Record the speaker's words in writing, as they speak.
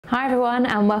Hi everyone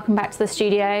and welcome back to the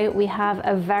studio. We have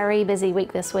a very busy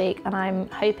week this week and I'm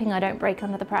hoping I don't break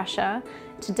under the pressure.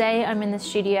 Today I'm in the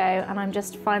studio and I'm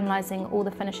just finalising all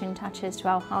the finishing touches to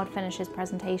our hard finishes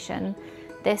presentation.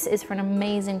 This is for an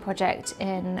amazing project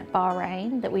in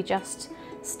Bahrain that we just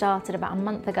started about a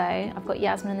month ago. I've got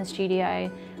Yasmin in the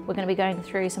studio. We're going to be going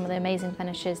through some of the amazing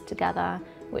finishes together,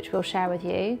 which we'll share with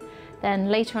you. Then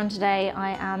later on today,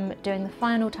 I am doing the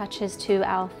final touches to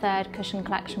our third cushion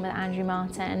collection with Andrew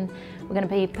Martin. We're going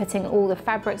to be putting all the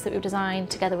fabrics that we've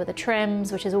designed together with the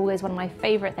trims, which is always one of my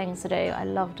favourite things to do. I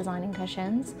love designing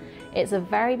cushions. It's a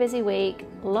very busy week,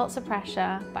 lots of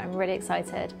pressure, but I'm really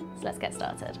excited. So let's get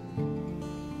started.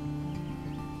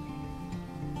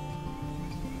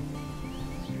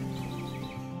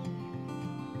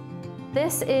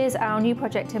 This is our new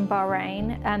project in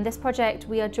Bahrain, and this project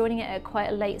we are joining it at quite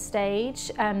a late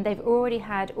stage. They've already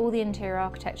had all the interior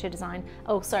architecture design.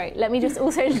 Oh sorry, let me just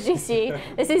also introduce you.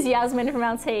 This is Yasmin from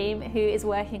our team who is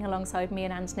working alongside me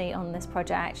and Anthony on this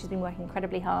project. She's been working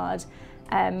incredibly hard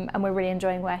and we're really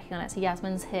enjoying working on it. So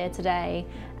Yasmin's here today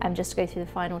just to go through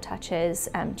the final touches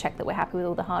and check that we're happy with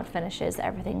all the hard finishes, that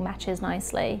everything matches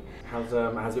nicely. How's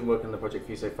it been working on the project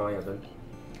for you so far, Yasmin?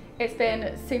 It's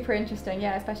been super interesting,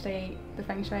 yeah, especially the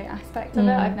feng shui aspect of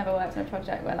it. I've never worked on a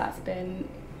project where that's been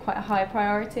quite a high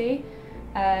priority.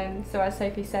 So as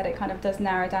Sophie said, it kind of does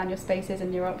narrow down your spaces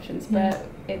and your options, but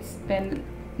it's been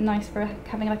nice for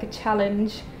having like a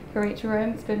challenge for each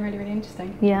room. It's been really, really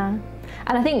interesting. Yeah,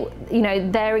 and I think, you know,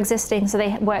 they're existing, so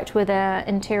they worked with an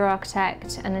interior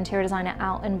architect and interior designer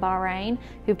out in Bahrain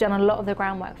who've done a lot of the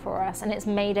groundwork for us, and it's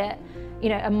made it, you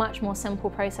know, a much more simple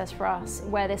process for us.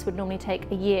 Where this would normally take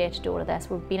a year to do all of this,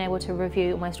 we've been able to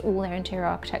review almost all their interior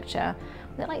architecture.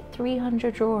 Was it like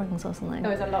 300 drawings or something?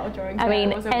 There was a lot of drawings. I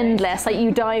mean, endless. Like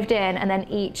you dived in and then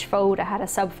each folder had a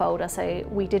subfolder, so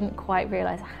we didn't quite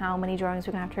realise how many drawings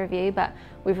we're going to have to review, but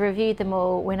we've reviewed them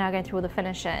all. We're now going through all the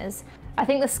finishes. I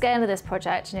think the scale of this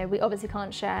project, you know, we obviously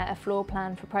can't share a floor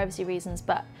plan for privacy reasons,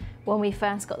 but when we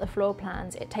first got the floor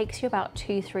plans, it takes you about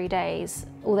 2-3 days.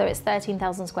 Although it's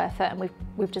 13,000 square foot and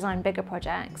we've designed bigger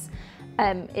projects,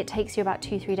 it takes you about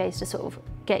 2-3 days to sort of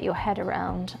get your head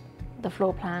around the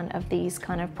floor plan of these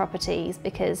kind of properties,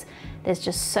 because there's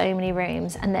just so many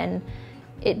rooms, and then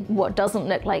what doesn't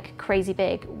look like crazy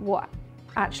big, what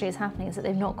actually is happening is that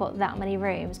they've not got that many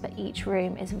rooms, but each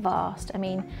room is vast. I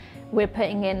mean, we're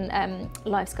putting in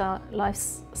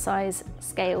life-size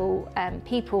scale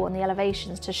people on the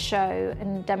elevations to show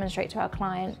and demonstrate to our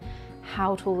client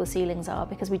how tall the ceilings are,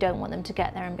 because we don't want them to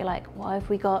get there and be like, why have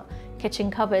we got kitchen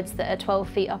cupboards that are 12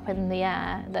 feet up in the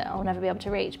air that I'll never be able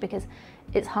to reach? Because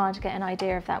it's hard to get an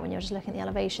idea of that when you're just looking at the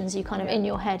elevations. You kind of, in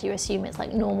your head, you assume it's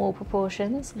like normal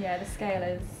proportions. Yeah, the scale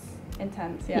is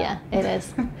intense, yeah. Yeah, it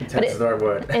is. Intense is the right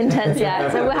word. Intense,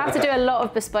 yeah. So we'll have to do a lot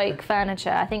of bespoke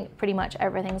furniture. I think pretty much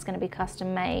everything's going to be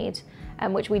custom made,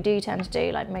 which we do tend to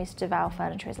do. Like most of our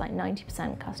furniture is like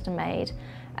 90% custom made,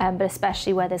 but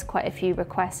especially where there's quite a few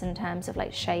requests in terms of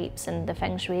like shapes and the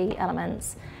feng shui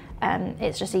elements,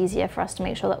 it's just easier for us to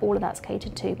make sure that all of that's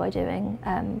catered to by doing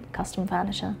custom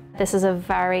furniture. This is a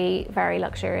very, very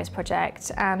luxurious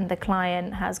project, and the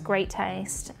client has great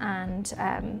taste and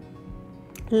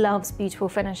loves beautiful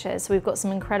finishes. So we've got some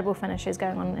incredible finishes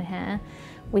going on in here.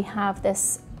 We have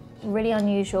this really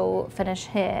unusual finish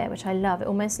here, which I love. It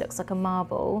almost looks like a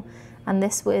marble, and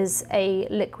this was a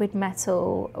liquid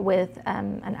metal with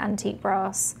an antique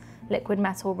brass liquid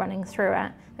metal running through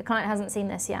it. The client hasn't seen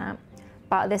this yet,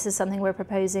 but this is something we're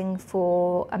proposing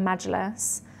for a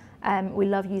majlis. We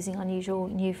love using unusual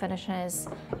new finishes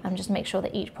and just make sure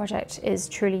that each project is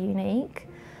truly unique.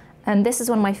 And this is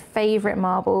one of my favourite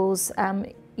marbles.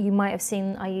 You might have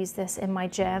seen I used this in my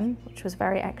gym, which was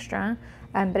very extra,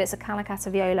 but it's a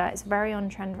Calicata Viola. It's very on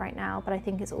trend right now, but I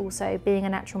think it's also, being a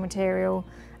natural material,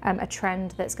 a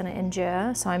trend that's going to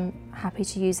endure, so I'm happy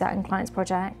to use that in clients'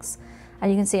 projects. And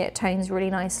you can see it tones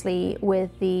really nicely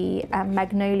with the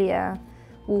magnolia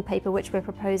wallpaper, which we're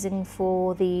proposing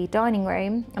for the dining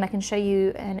room, and I can show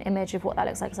you an image of what that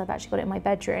looks like because I've actually got it in my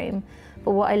bedroom.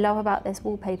 But what I love about this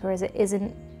wallpaper is it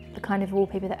isn't the kind of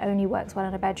wallpaper that only works well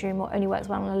in a bedroom or only works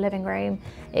well in a living room.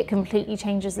 It completely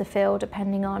changes the feel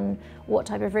depending on what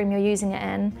type of room you're using it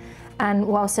in. And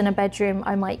whilst in a bedroom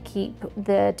I might keep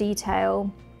the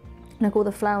detail, like all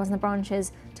the flowers and the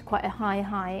branches, to quite a high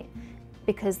height,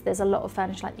 because there's a lot of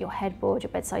furniture like your headboard, your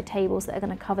bedside tables, that are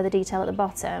going to cover the detail at the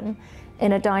bottom.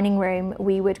 In a dining room,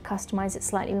 we would customise it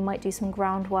slightly. We might do some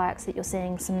groundwork so that you're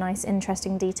seeing some nice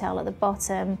interesting detail at the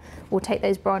bottom. We'll take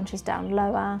those branches down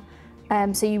lower.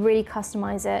 So you really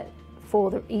customise it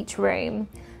for each room.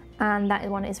 And that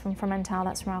one is from Fermental,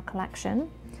 that's from our collection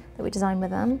that we designed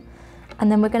with them.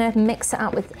 And then we're going to mix it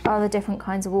up with other different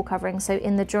kinds of wall covering. So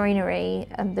in the joinery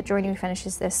finish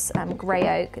is this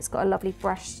grey oak. It's got a lovely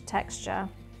brushed texture.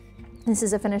 This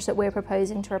is a finish that we're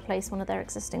proposing to replace one of their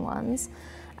existing ones.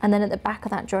 And then at the back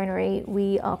of that joinery,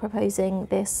 we are proposing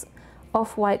this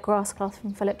off-white grass cloth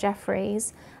from Philip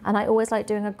Jeffries. And I always like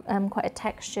doing quite a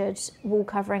textured wall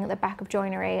covering at the back of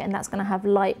joinery, and that's going to have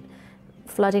light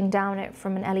flooding down it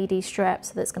from an LED strip,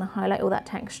 so that's going to highlight all that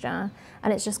texture.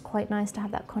 And it's just quite nice to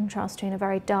have that contrast between a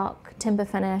very dark timber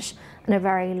finish and a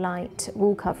very light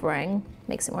wall covering.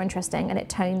 Makes it more interesting, and it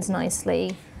tones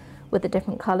nicely with the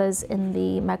different colours in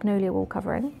the magnolia wall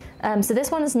covering. So this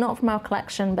one is not from our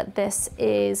collection, but this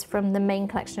is from the main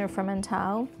collection of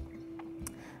Fremantle.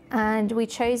 And we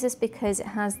chose this because it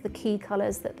has the key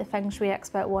colours that the Feng Shui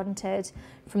expert wanted,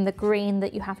 from the green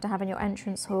that you have to have in your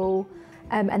entrance hall,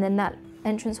 and then that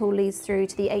entrance hall leads through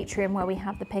to the atrium where we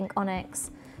have the pink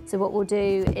onyx. So what we'll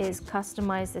do is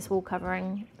customise this wall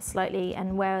covering slightly,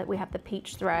 and where we have the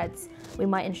peach threads, we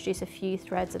might introduce a few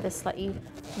threads of this slightly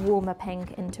warmer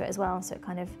pink into it as well, so it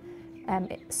kind of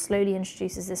it slowly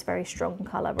introduces this very strong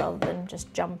colour rather than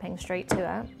just jumping straight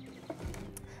to it.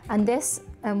 And this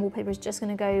wallpaper is just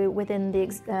going to go within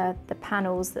the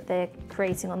panels that they're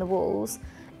creating on the walls.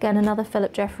 Again, another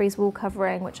Philip Jeffries wall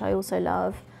covering, which I also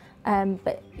love.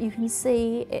 But you can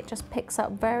see it just picks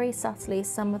up very subtly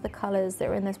some of the colours that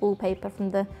are in this wallpaper,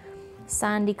 from the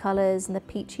sandy colours and the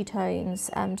peachy tones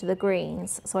to the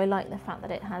greens. So I like the fact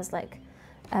that it has like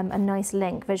a nice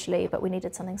link visually, but we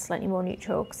needed something slightly more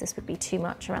neutral because this would be too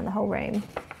much around the whole room.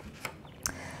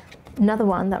 Another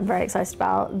one that I'm very excited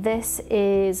about, this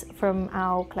is from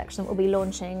our collection that we'll be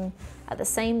launching at the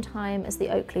same time as the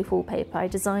oak leaf wallpaper. I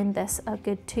designed this a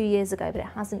good 2 years ago, but it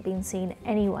hasn't been seen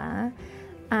anywhere.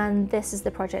 And this is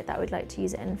the project that I would like to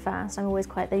use it in first. I'm always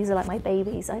these are like my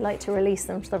babies. I like to release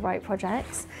them to the right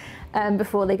projects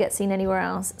before they get seen anywhere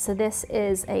else. So this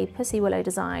is a pussy willow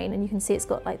design, and you can see it's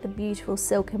got like the beautiful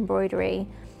silk embroidery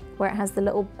where it has the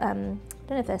little, I don't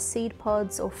know if they're seed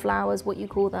pods or flowers, what you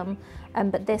call them,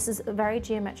 but this is a very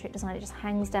geometric design. It just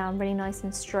hangs down really nice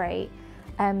and straight.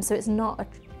 So it's not a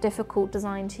difficult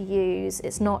design to use.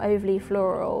 It's not overly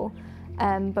floral.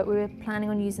 But we were planning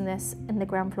on using this in the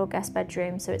ground floor guest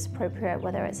bedroom, so it's appropriate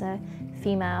whether it's a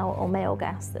female or male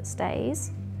guest that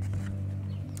stays.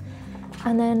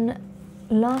 And then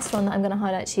last one that I'm going to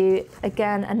highlight to you,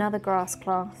 again, another grass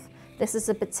cloth. This is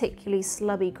a particularly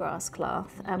slubby grass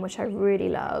cloth, which I really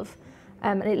love.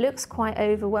 And it looks quite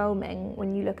overwhelming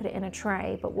when you look at it in a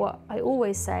tray, but what I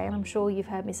always say, and I'm sure you've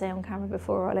heard me say on camera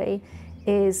before, Ollie,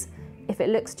 is if it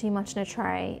looks too much in a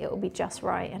tray, it will be just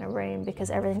right in a room because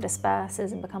everything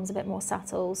disperses and becomes a bit more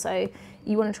subtle. So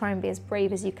you want to try and be as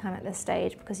brave as you can at this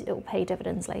stage because it will pay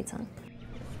dividends later.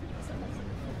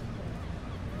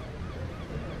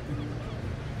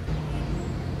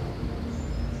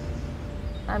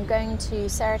 I'm going to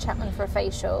Sarah Chapman for a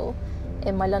facial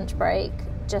in my lunch break.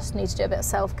 Just need to do a bit of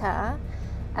self-care.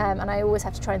 And I always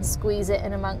have to try and squeeze it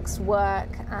in amongst work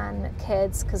and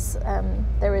kids because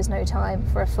there is no time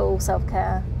for a full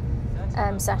self-care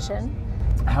session.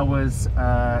 How was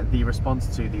the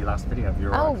response to the last video of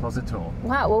your closet tour?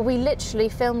 Wow, well we literally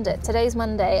filmed it. Today's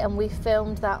Monday and we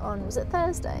filmed that on, was it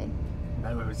Thursday?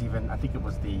 No, it was even, I think it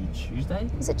was the Tuesday?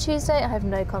 Was it Tuesday? I have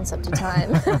no concept of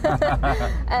time.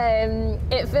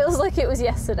 It feels like it was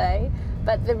yesterday,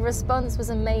 but the response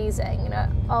was amazing. You know,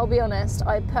 I'll be honest,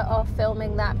 I put off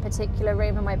filming that particular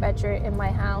room in my bedroom in my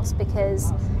house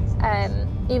because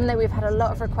even though we've had a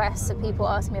lot of requests of people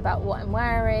asking me about what I'm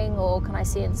wearing, or can I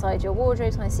see inside your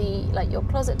wardrobe, can I see like your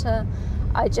closet tour,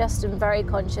 I just am very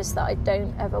conscious that I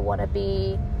don't ever want to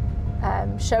be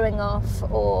showing off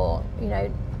or, you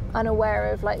know,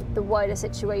 unaware of like the wider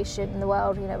situation in the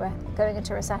world. You know, we're going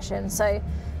into recession, so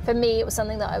for me it was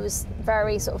something that I was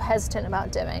very sort of hesitant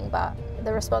about doing, but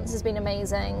the response has been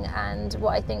amazing. And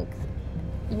what I think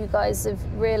you guys have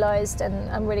realised, and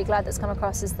I'm really glad that's come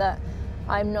across, is that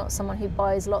I'm not someone who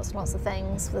buys lots and lots of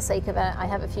things for the sake of it. I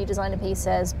have a few designer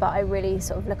pieces, but I really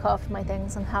sort of look after my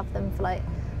things and have them for like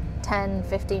 10,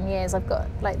 15 years. I've got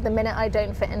like the minute I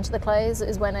don't fit into the clothes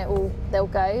is when they'll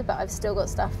go, but I've still got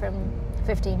stuff from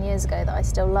 15 years ago that I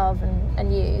still love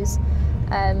and use.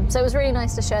 So it was really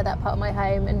nice to share that part of my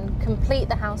home and complete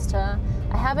the house tour.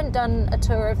 I haven't done a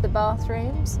tour of the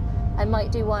bathrooms. I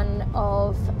might do one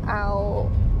of our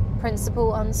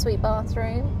principal ensuite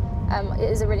bathroom.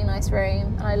 It is a really nice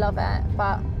room and I love it,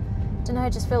 but I don't know,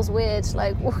 it just feels weird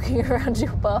like walking around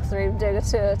your bathroom doing a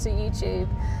tour to YouTube.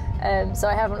 So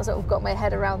I haven't sort of got my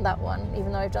head around that one,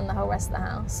 even though I've done the whole rest of the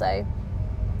house. So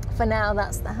for now,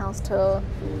 that's the house tour,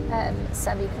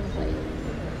 semi-complete.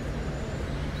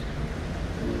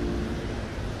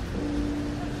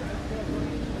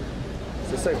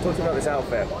 So talk about this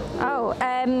outfit. Oh,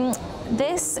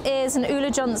 this is an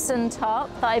Ula Johnson top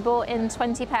that I bought in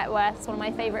 20 Petworth. It's one of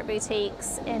my favourite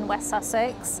boutiques in West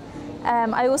Sussex.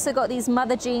 I also got these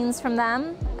mother jeans from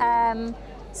them,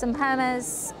 some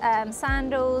Hermes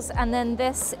sandals, and then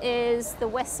this is the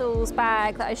Whistles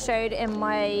bag that I showed in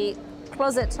my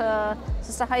closet tour. It's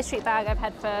just a high street bag I've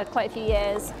had for quite a few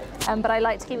years, but I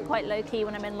like to keep it quite low-key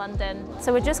when I'm in London.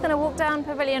 So we're just going to walk down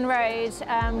Pavilion Road,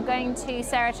 going to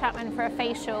Sarah Chapman for a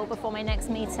facial before my next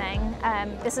meeting.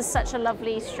 This is such a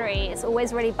lovely street. It's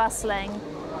always really bustling.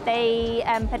 They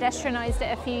pedestrianised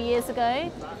it a few years ago,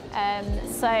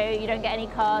 so you don't get any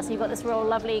cars. You've got this real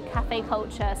lovely cafe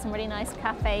culture, some really nice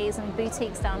cafes and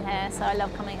boutiques down here, so I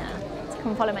love coming here. So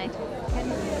come follow me.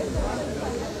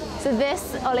 So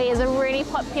this, Ollie, is a really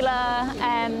popular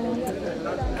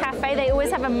cafe. They always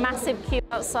have a massive queue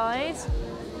outside.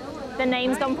 The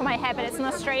name's gone from my head, but it's an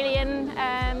Australian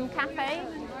cafe.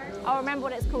 I'll remember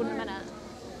what it's called in a minute.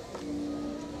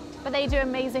 But they do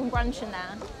amazing brunch in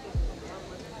there.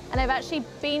 And I've actually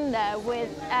been there with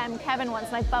Kevin once,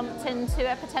 and I bumped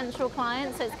into a potential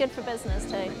client, so it's good for business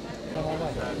too.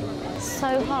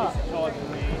 So hot.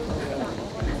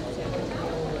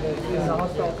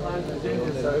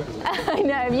 I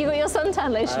know, have you got your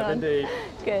suntan lotion on? Indeed.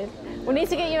 Good. We'll need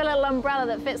to get you a little umbrella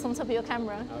that fits on top of your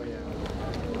camera. Oh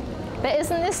yeah. But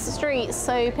isn't this street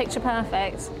so picture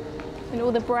perfect? And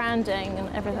all the branding and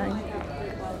everything.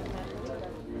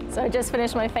 So I just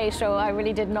finished my facial. I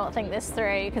really did not think this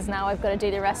through, because now I've got to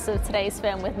do the rest of today's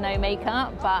film with no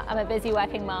makeup, but I'm a busy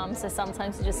working mum, so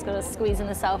sometimes you just got to squeeze in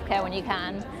the self-care when you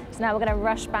can. So now we're going to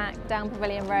rush back down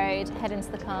Pavilion Road, head into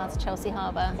the car to Chelsea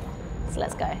Harbour. So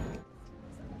let's go.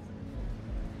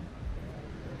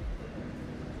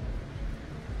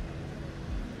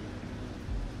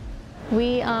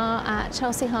 We are at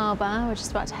Chelsea Harbour. We're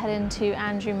just about to head into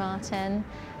Andrew Martin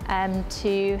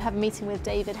to have a meeting with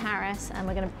David Harris, and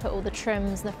we're going to put all the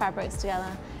trims and the fabrics together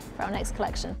for our next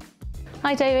collection.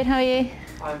 Hi David, how are you?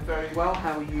 I'm very well,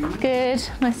 how are you? Good,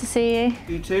 nice to see you.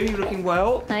 You too, you're looking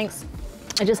well. Thanks.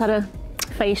 I just had a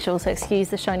facial, so excuse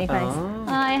the shiny face.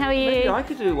 Hi, how are you? Maybe I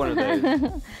could do one of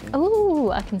those. Oh,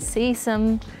 I can see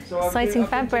some exciting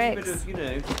fabrics. A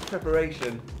bit of,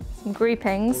 preparation. Some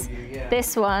groupings. For you, yeah.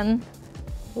 This one,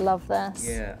 love this.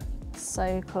 Yeah.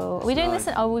 So cool. Are we doing this?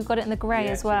 Oh, we've got it in the grey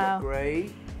as well. So grey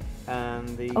and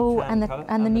the and colour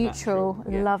the neutral.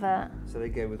 Yeah. Love it. So they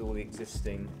go with all the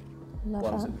existing Love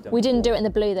ones it. that we've done We didn't do before. it in the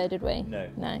blue though, did we? No.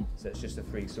 No. So it's just a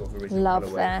free sort of original Love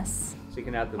colourway. this. So you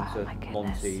can add them to my goodness.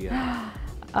 Monty.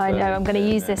 I know, I'm going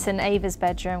to use and this in Ava's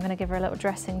bedroom. I'm going to give her a little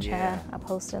dressing chair,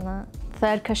 upholstered in that.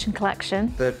 Third cushion collection.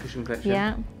 Third cushion collection.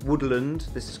 Yeah. Woodland,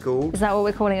 this is called. Is that what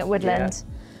we're calling it, Woodland?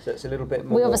 Yeah. So it's a little bit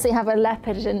more. We obviously have a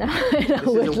leopard in our This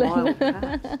woodland. is a wild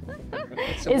cat.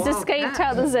 It's escaped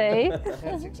out the zoo.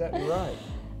 That's exactly right.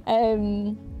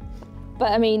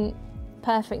 But I mean,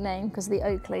 perfect name because of the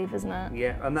oak leaf, isn't it?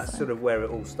 Yeah, and that's sort of where it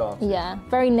all started. Yeah,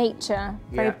 very nature,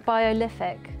 very Yeah.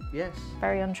 biolithic, Yes.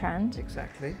 very on trend.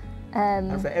 Exactly.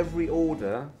 And for every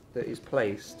order that is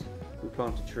placed, we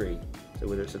plant a tree. So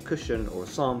whether it's a cushion or a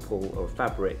sample or a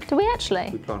fabric, Do we actually?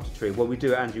 we plant a tree. Well, we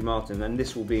do at Andrew Martin, and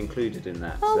this will be included in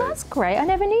that. Oh, so that's great. I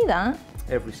never knew that.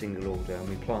 every single order, and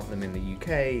we plant them in the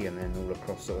UK and then all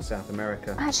across sort of South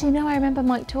America. Actually, no, I remember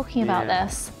Mike talking about Yeah.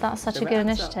 this. That's such So a good it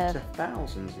adds up initiative. to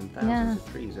thousands and thousands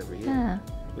of trees every year. Yeah.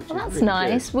 Which Well, is that's really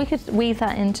nice. good. We could weave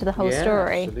that into the whole Yeah,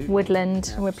 story. absolutely.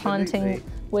 Woodland. We're planting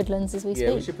Absolutely. woodlands as we Yeah,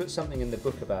 we speak. should put something in the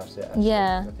book about it. Actually.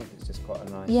 Yeah. I think it's just quite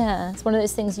a nice. Yeah, it's one of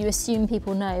those things you assume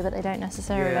people know, but they don't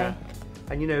necessarily. Yeah.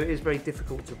 And it is very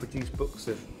difficult to produce books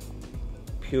of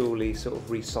purely sort of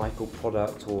recycled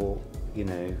product or,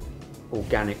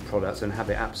 organic products and have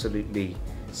it absolutely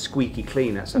squeaky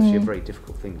clean. That's actually a very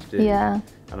difficult thing to do. Yeah.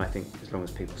 And I think as long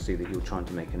as people see that you're trying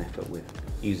to make an effort with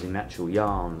using natural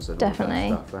yarns and Definitely. all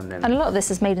that stuff. And then And a lot of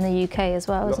this is made in the UK as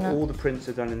well, isn't it? all the prints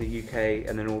are done in the UK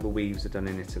and then all the weaves are done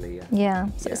in Italy. Yeah. Yeah,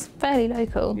 so Yeah. it's fairly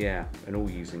local. Yeah, and all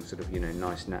using sort of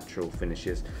nice natural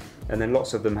finishes, and then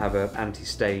lots of them have an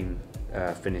anti-stain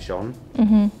finish on.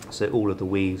 So all of the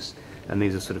weaves, and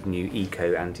these are sort of new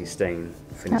eco anti-stain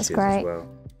finishes great. as well.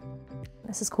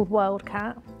 This is called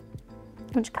Wildcat,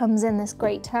 which comes in this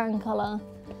great tan colour,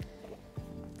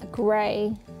 a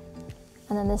grey,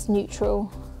 and then this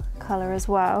neutral colour as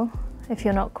well. If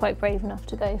you're not quite brave enough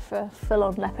to go for a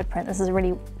full-on leopard print, this is a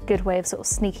really good way of sort of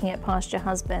sneaking it past your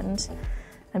husband.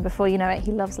 And before you know it,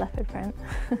 he loves leopard print.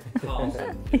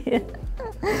 Yeah.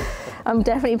 I'm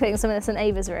definitely putting some of this in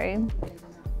Ava's room.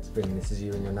 This is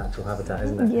you in your natural habitat,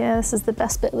 isn't it? Yeah, this is the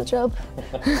best bit of the job.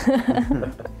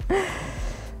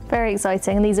 Very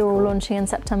exciting, and these are all launching in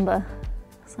September.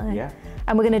 So Yeah.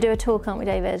 And we're going to do a talk, aren't we,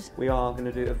 David? We are going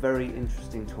to do a very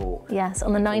interesting talk. Yes,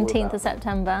 on the 19th of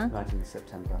September. 19th of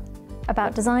September.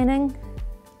 About designing?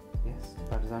 Yes,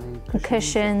 about designing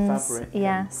cushions, fabric,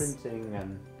 yes. and printing,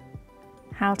 and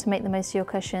how to make the most of your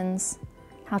cushions,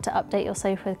 how to update your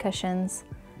sofa with cushions,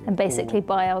 and basically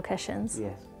buy our cushions.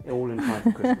 Yes, all in time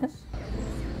for Christmas.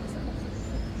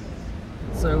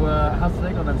 So how's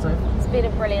today gone then, Sophie? It's been a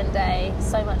brilliant day,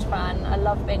 so much fun. I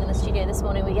loved being in the studio this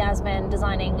morning with Yasmin,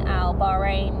 designing our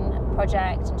Bahrain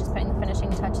project and just putting the finishing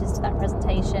touches to that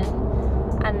presentation.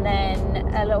 And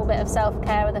then a little bit of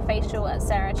self-care with a facial at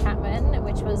Sarah Chapman,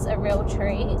 which was a real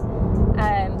treat.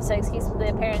 So excuse the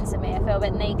appearance of me, I feel a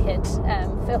bit naked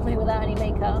filming without any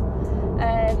makeup.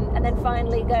 And then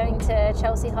finally going to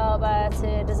Chelsea Harbour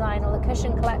to design all the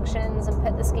cushion collections and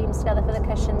put the schemes together for the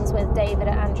cushions with David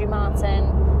at Andrew Martin,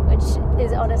 which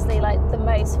is honestly like the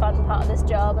most fun part of this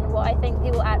job and what I think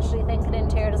people actually think an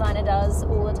interior designer does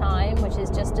all the time, which is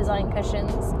just design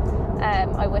cushions.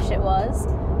 I wish it was,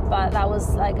 but that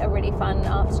was like a really fun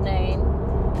afternoon.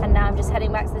 And now I'm just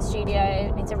heading back to the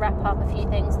studio. Need to wrap up a few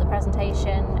things for the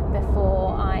presentation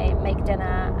before I make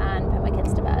dinner and put my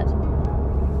kids to bed.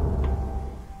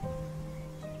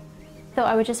 Thought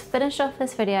I would just finish off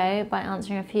this video by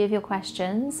answering a few of your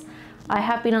questions. I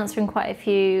have been answering quite a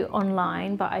few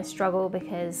online, but I struggle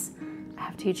because I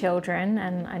have 2 children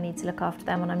and I need to look after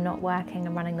them and I'm not working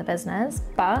and running the business.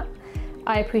 But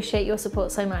I appreciate your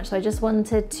support so much. So I just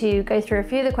wanted to go through a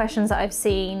few of the questions that I've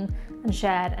seen and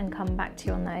shared and come back to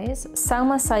you on those.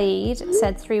 Salma Saeed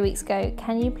said 3 weeks ago,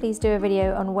 can you please do a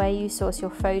video on where you source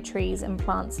your faux trees and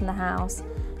plants in the house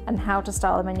and how to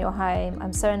style them in your home?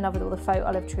 I'm so in love with all the faux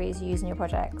olive trees you use in your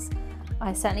projects.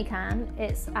 I certainly can.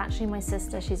 It's actually my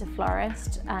sister, she's a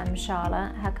florist,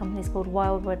 Charlotte. Her company's called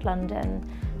Wildwood London.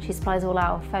 She supplies all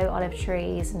our faux olive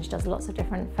trees and she does lots of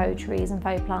different faux trees and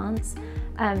faux plants.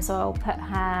 So I'll put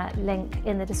her link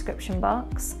in the description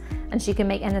box and she can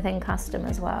make anything custom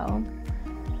as well.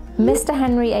 Mr.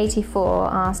 Henry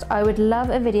 84 asked, I would love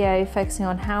a video focusing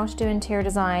on how to do interior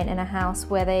design in a house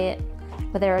where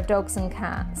there are dogs and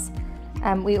cats.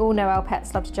 We all know our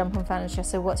pets love to jump on furniture,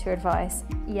 so what's your advice?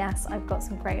 Yes, I've got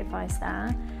some great advice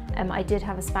there. I did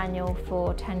have a spaniel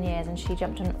for 10 years and she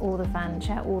jumped on all the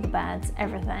furniture, all the beds,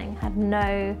 everything, had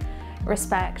no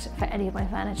respect for any of my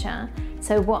furniture.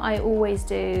 So what I always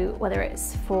do, whether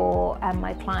it's for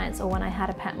my clients or when I had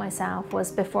a pet myself,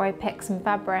 was before I pick some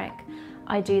fabric,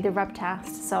 I do the rub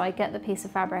test. So I get the piece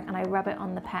of fabric and I rub it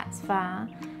on the pet's fur.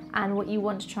 And what you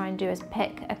want to try and do is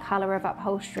pick a colour of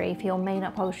upholstery for your main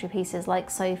upholstery pieces like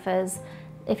sofas,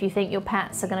 if you think your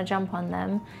pets are going to jump on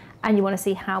them, and you want to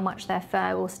see how much their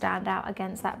fur will stand out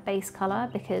against that base colour,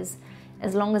 because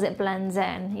as long as it blends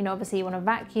in, you know, obviously you want to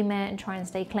vacuum it and try and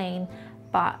stay clean,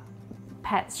 but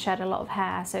pets shed a lot of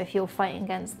hair, so if you're fighting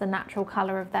against the natural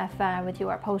colour of their fur with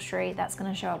your upholstery, that's going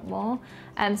to show up more.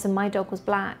 So my dog was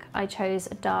black. I chose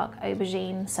a dark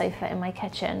aubergine sofa in my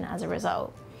kitchen as a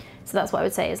result. So that's what I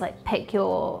would say is like pick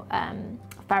your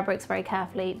fabrics very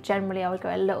carefully. Generally I would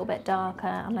go a little bit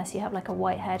darker unless you have like a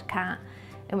white-haired cat,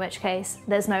 in which case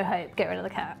there's no hope, get rid of the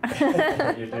cat.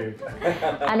 You do.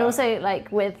 And also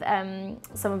like with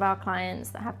some of our clients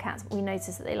that have cats, we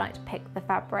notice that they like to pick the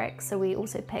fabrics, so we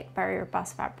also pick very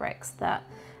robust fabrics that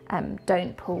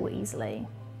don't pull easily.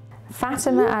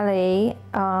 Fatima Ali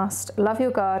asked, love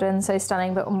your garden, so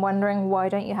stunning, but I'm wondering why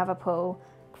don't you have a pool?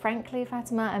 Frankly,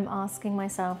 Fatima, I'm asking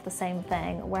myself the same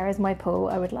thing. Where is my pool?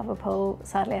 I would love a pool.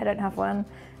 Sadly, I don't have one.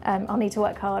 I'll need to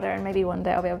work harder and maybe one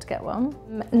day I'll be able to get one.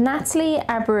 Natalie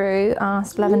Abreu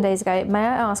asked 11 days ago, may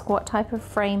I ask what type of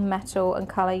frame, metal and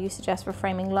colour you suggest for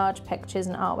framing large pictures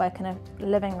and artwork in a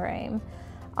living room?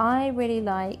 I really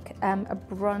like a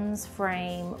bronze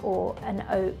frame or an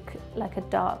oak, like a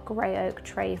dark grey oak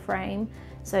tray frame.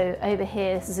 So over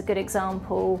here, this is a good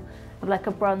example of like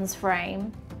a bronze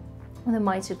frame with a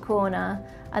mitered corner,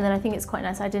 and then I think it's quite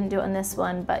nice, I didn't do it on this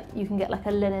one, but you can get like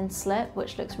a linen slip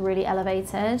which looks really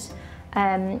elevated.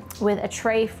 With a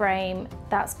tray frame,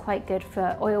 that's quite good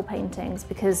for oil paintings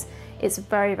because it's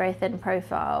very, very thin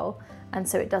profile and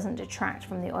so it doesn't detract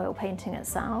from the oil painting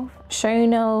itself.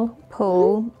 Shonal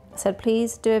Paul said,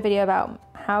 please do a video about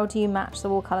how do you match the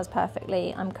wall colours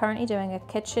perfectly. I'm currently doing a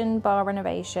kitchen bar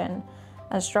renovation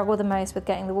and struggle the most with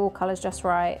getting the wall colours just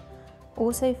right.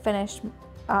 Also finished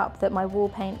up that my wall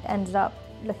paint ended up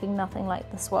looking nothing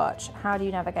like the swatch. How do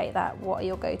you navigate that? What are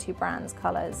your go-to brands,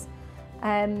 colours?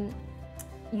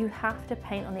 You have to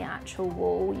paint on the actual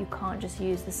wall. You can't just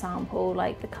use the sample,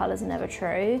 like the colours are never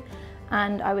true.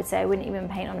 And I would say I wouldn't even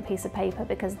paint on a piece of paper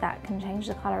because that can change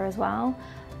the colour as well.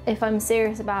 If I'm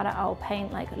serious about it, I'll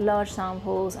paint like large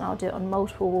samples and I'll do it on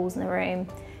multiple walls in the room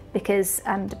because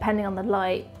depending on the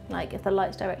light, like if the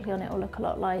light's directly on it, it'll look a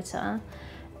lot lighter.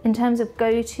 In terms of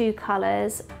go-to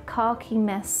colours, Khaki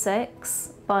Mist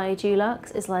 6 by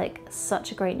Dulux is like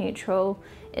such a great neutral.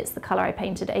 It's the colour I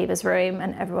painted Ava's room,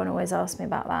 and everyone always asks me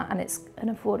about that, and it's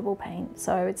an affordable paint,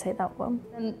 so I would say that one.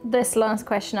 And this last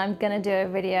question, I'm gonna do a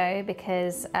video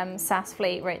because Sass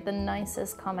Fleet wrote the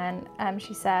nicest comment.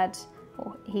 She said,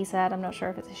 or he said, I'm not sure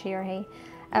if it's a she or he,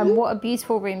 what a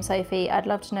beautiful room, Sophie. I'd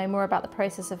love to know more about the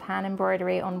process of hand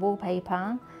embroidery on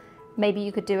wallpaper. Maybe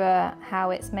you could do a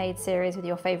how it's made series with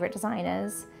your favourite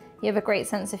designers. You have a great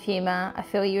sense of humour. I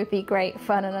feel you would be great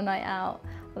fun on a night out.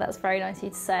 Well, that's very nice of you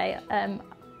to say.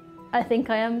 I think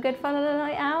I am good fun on a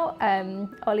night out.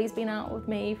 Ollie's been out with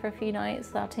me for a few nights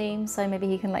with our team, so maybe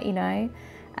he can let you know.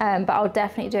 But I'll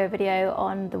definitely do a video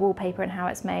on the wallpaper and how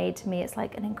it's made. To me, it's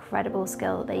like an incredible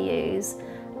skill that they use.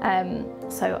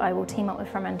 So I will team up with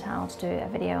Fremantle to do a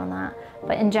video on that.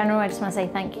 But in general, I just want to say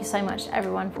thank you so much to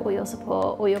everyone for all your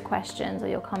support, all your questions, all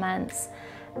your comments.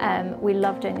 We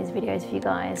love doing these videos for you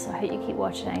guys, so I hope you keep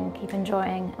watching, keep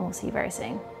enjoying, and we'll see you very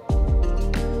soon.